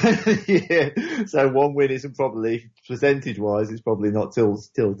 since the turn of the year. So one win isn't probably, percentage-wise, it's probably not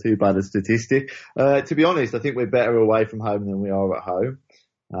still too bad a statistic. To be honest, I think we're better away from home than we are at home.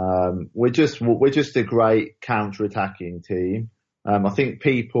 We're just a great counter-attacking team. I think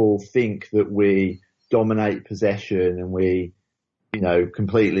people think that we dominate possession and we,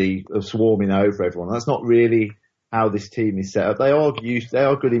 completely are swarming over everyone. That's not really how this team is set up. They are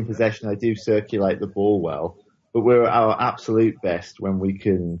good in possession. They do circulate the ball well, but we're at our absolute best when we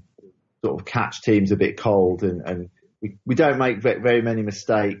can sort of catch teams a bit cold and we don't make very many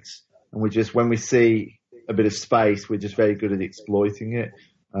mistakes. And when we see a bit of space, we're just very good at exploiting it.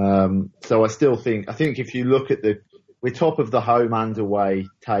 So I think if you look at we're top of the home and away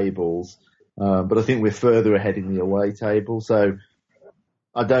tables, but I think we're further ahead in the away table. So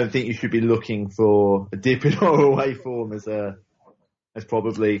I don't think you should be looking for a dip in our away form as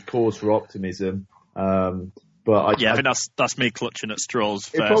probably cause for optimism. But I think that's me clutching at straws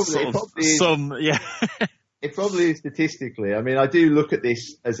for It probably is statistically. I mean, I do look at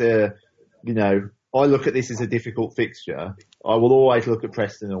this as I look at this as a difficult fixture. I will always look at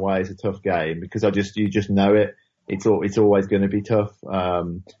Preston away as a tough game because you just know it. It's always going to be tough.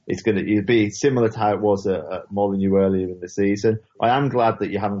 It's going to be similar to how it was at Molineux earlier in the season. I am glad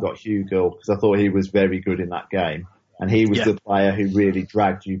that you haven't got Hugill because I thought he was very good in that game. And he was the player who really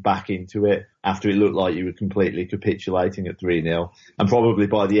dragged you back into it after it looked like you were completely capitulating at 3-0. And probably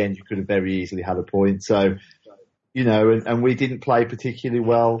by the end you could have very easily had a point. So, and we didn't play particularly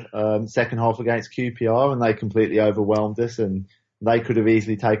well second half against QPR and they completely overwhelmed us and they could have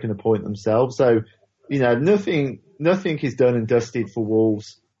easily taken a point themselves. So, nothing is done and dusted for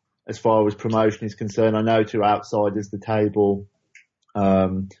Wolves as far as promotion is concerned. I know to outsiders the table,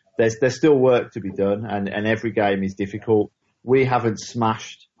 there's still work to be done and every game is difficult. We haven't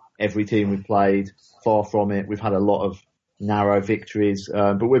smashed every team we've played, far from it. We've had a lot of narrow victories,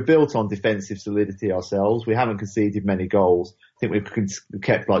 but we're built on defensive solidity ourselves. We haven't conceded many goals. I think we've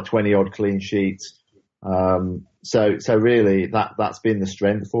kept like 20 odd clean sheets. So really that's been the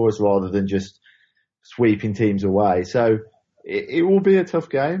strength for us rather than just sweeping teams away. So it will be a tough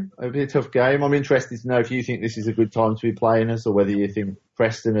game. It'll be a tough game. I'm interested to know if you think this is a good time to be playing us or whether you think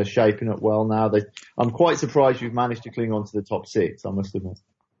Preston are shaping up well now. I'm quite surprised you've managed to cling on to the top six, I must admit.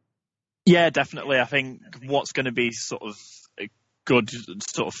 Yeah, definitely. I think what's going to be sort of good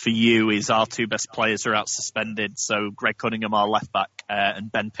sort of for you is our two best players are out suspended. So Greg Cunningham, our left back,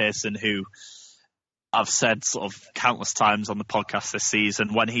 and Ben Pearson, who I've said sort of countless times on the podcast this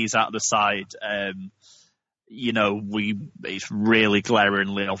season, when he's out of the side, it's really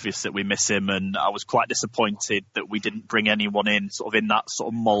glaringly obvious that we miss him. And I was quite disappointed that we didn't bring anyone in sort of in that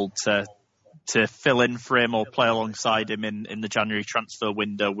sort of mould to fill in for him or play alongside him in the January transfer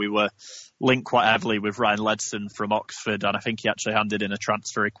window. We were linked quite heavily with Ryan Ledson from Oxford, and I think he actually handed in a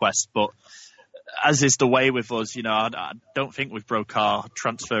transfer request. But as is the way with us, I don't think we've broke our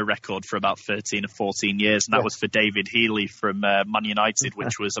transfer record for about 13 or 14 years, and that was for David Healy from Man United,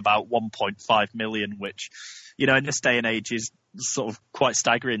 which was about 1.5 million, which, in this day and age is sort of quite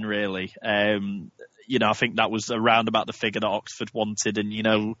staggering, really. I think that was around about the figure that Oxford wanted, and,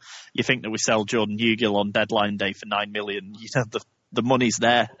 you think that we sell Jordan Hugill on deadline day for 9 million, the money's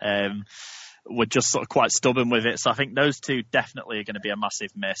there. We're just sort of quite stubborn with it. So I think those two definitely are going to be a massive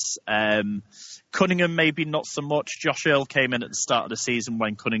miss. Cunningham, maybe not so much. Josh Earl came in at the start of the season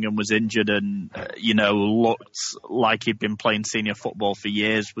when Cunningham was injured and, looked like he'd been playing senior football for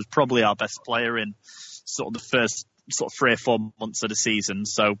years, was probably our best player in sort of the first sort of 3 or 4 months of the season.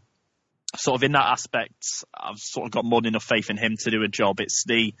 So sort of in that aspect, I've sort of got more than enough faith in him to do a job. It's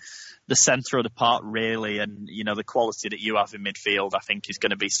the centre of the part, really, and, the quality that you have in midfield, I think, is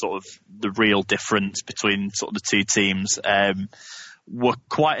going to be sort of the real difference between sort of the two teams. We're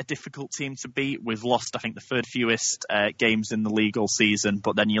quite a difficult team to beat. We've lost, I think, the third fewest games in the league all season,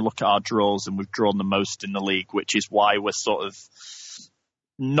 but then you look at our draws and we've drawn the most in the league, which is why we're sort of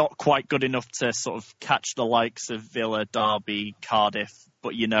not quite good enough to sort of catch the likes of Villa, Derby, Cardiff,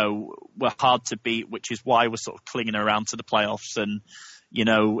 but, we're hard to beat, which is why we're sort of clinging around to the playoffs. And,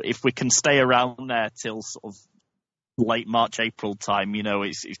 if we can stay around there till sort of late March, April time,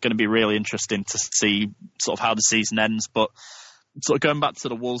 it's going to be really interesting to see sort of how the season ends. But sort of going back to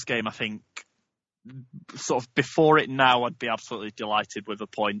the Wolves game, I think sort of before it now, I'd be absolutely delighted with a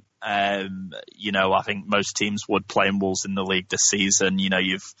point. I think most teams would playing Wolves in the league this season.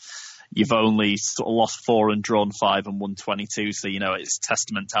 You've only sort of lost 4 and drawn 5 and won 22. So, it's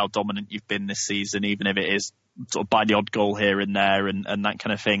testament to how dominant you've been this season, even if it is sort of by the odd goal here and there and that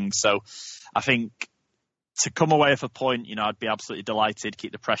kind of thing. So I think to come away with a point, I'd be absolutely delighted,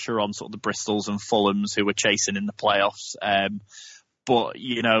 keep the pressure on sort of the Bristols and Fulhams who were chasing in the playoffs. But,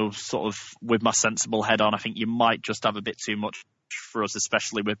 sort of with my sensible head on, I think you might just have a bit too much for us,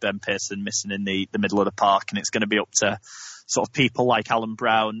 especially with Ben Pearson missing in the middle of the park. And it's going to be up to sort of people like Alan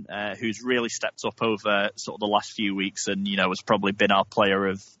Brown, who's really stepped up over sort of the last few weeks and, has probably been our player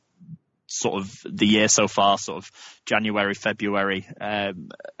of sort of the year so far, sort of January, February.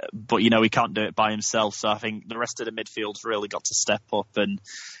 But, he can't do it by himself. So I think the rest of the midfield's really got to step up. And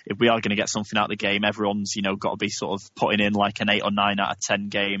if we are going to get something out of the game, everyone's, got to be sort of putting in like an 8 or 9 out of 10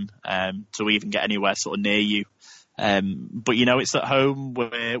 game to even get anywhere sort of near you. But, it's at home.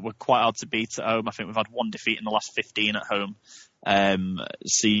 We're quite hard to beat at home. I think we've had 1 defeat in the last 15 at home.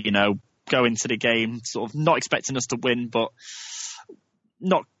 So, go into the game sort of not expecting us to win, but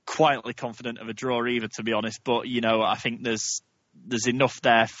not quietly confident of a draw either, to be honest. But, I think there's enough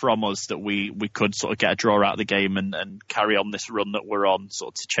there from us that we could sort of get a draw out of the game and carry on this run that we're on, sort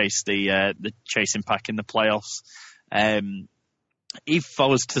of to chase the chasing pack in the playoffs. If I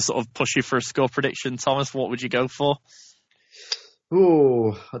was to sort of push you for a score prediction, Thomas, what would you go for?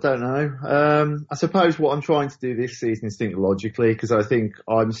 Oh, I don't know. I suppose what I'm trying to do this season is think logically, because I think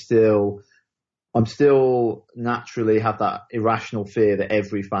I'm still naturally have that irrational fear that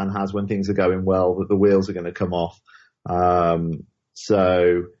every fan has when things are going well, that the wheels are going to come off.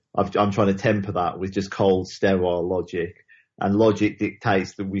 So I'm trying to temper that with just cold, sterile logic. And logic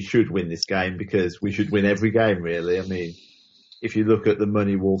dictates that we should win this game because we should win every game, really. I mean, if you look at the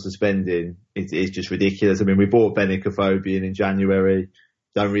money Wolves are spending, it's just ridiculous. I mean, we bought Benik Afobe in January.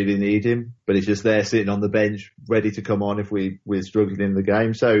 Don't really need him, but he's just there sitting on the bench, ready to come on if we're struggling in the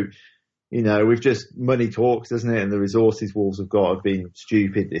game. So, we've just, money talks, doesn't it? And the resources Wolves have got have been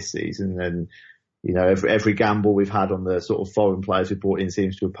stupid this season. And, every gamble we've had on the sort of foreign players we brought in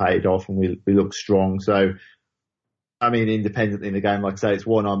seems to have paid off and we look strong. So, I mean, independently in the game, like I say, it's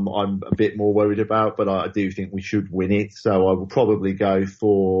one I'm a bit more worried about, but I do think we should win it. So I will probably go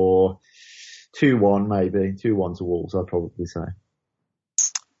for 2-1, maybe. 2-1 to Wolves, I'd probably say.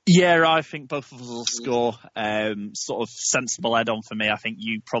 Yeah, I think both of us will score. Sort of sensible head-on for me. I think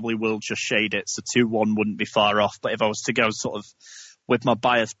you probably will just shade it, so 2-1 wouldn't be far off. But if I was to go sort of with my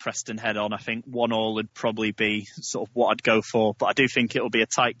bias Preston head-on, I think 1-1 would probably be sort of what I'd go for. But I do think it'll be a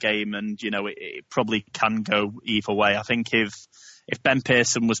tight game and, it probably can go either way. I think if Ben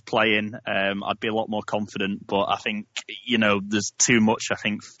Pearson was playing, I'd be a lot more confident. But I think, there's too much, I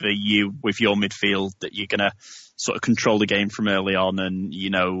think, for you with your midfield that you're going to sort of control the game from early on and,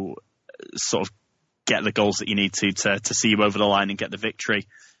 sort of get the goals that you need to see you over the line and get the victory.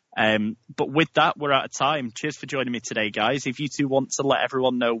 But with that, we're out of time. Cheers for joining me today, guys. If you two want to let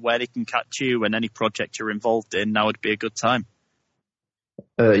everyone know where they can catch you and any project you're involved in, now would be a good time.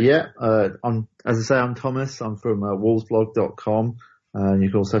 As I say, I'm Thomas. I'm from wolvesblog.com. And you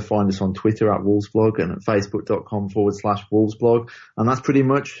can also find us on Twitter at wolvesblog and at facebook.com/wolvesblog. And that's pretty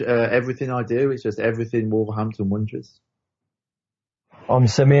much everything I do. It's just everything Wolverhampton Wanderers. I'm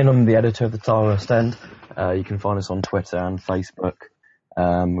Simeon. I'm the editor of the Tile West End. You can find us on Twitter and Facebook.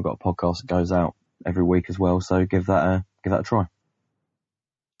 We've got a podcast that goes out every week as well, so give that a try.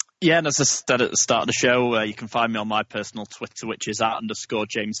 Yeah, and as I said at the start of the show, you can find me on my personal Twitter, which is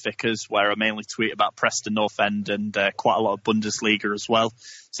 @_James Vickers, where I mainly tweet about Preston North End and quite a lot of Bundesliga as well.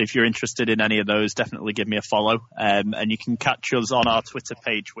 So if you're interested in any of those, definitely give me a follow. And you can catch us on our Twitter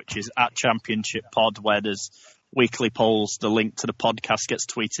page, which is @ChampionshipPod, where there's weekly polls. The link to the podcast gets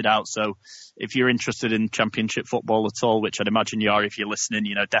tweeted out. So if you're interested in Championship football at all, which I'd imagine you are if you're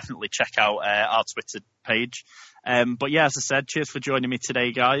listening, definitely check out our Twitter page. But yeah, as I said, cheers for joining me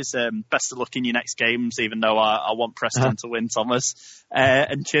today, guys. Best of luck in your next games, even though I want Preston to win, Thomas.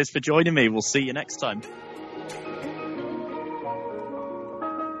 And cheers for joining me. We'll see you next time.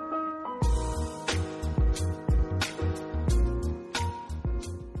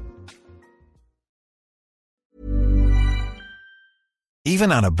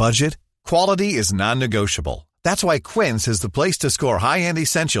 Even on a budget, quality is non-negotiable. That's why Quince is the place to score high-end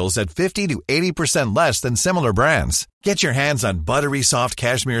essentials at 50 to 80% less than similar brands. Get your hands on buttery soft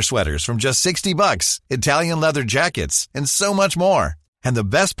cashmere sweaters from just $60, Italian leather jackets, and so much more. And the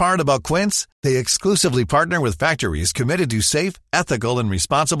best part about Quince, they exclusively partner with factories committed to safe, ethical, and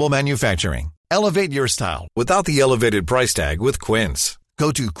responsible manufacturing. Elevate your style without the elevated price tag with Quince.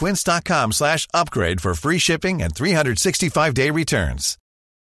 Go to quince.com/upgrade for free shipping and 365-day returns.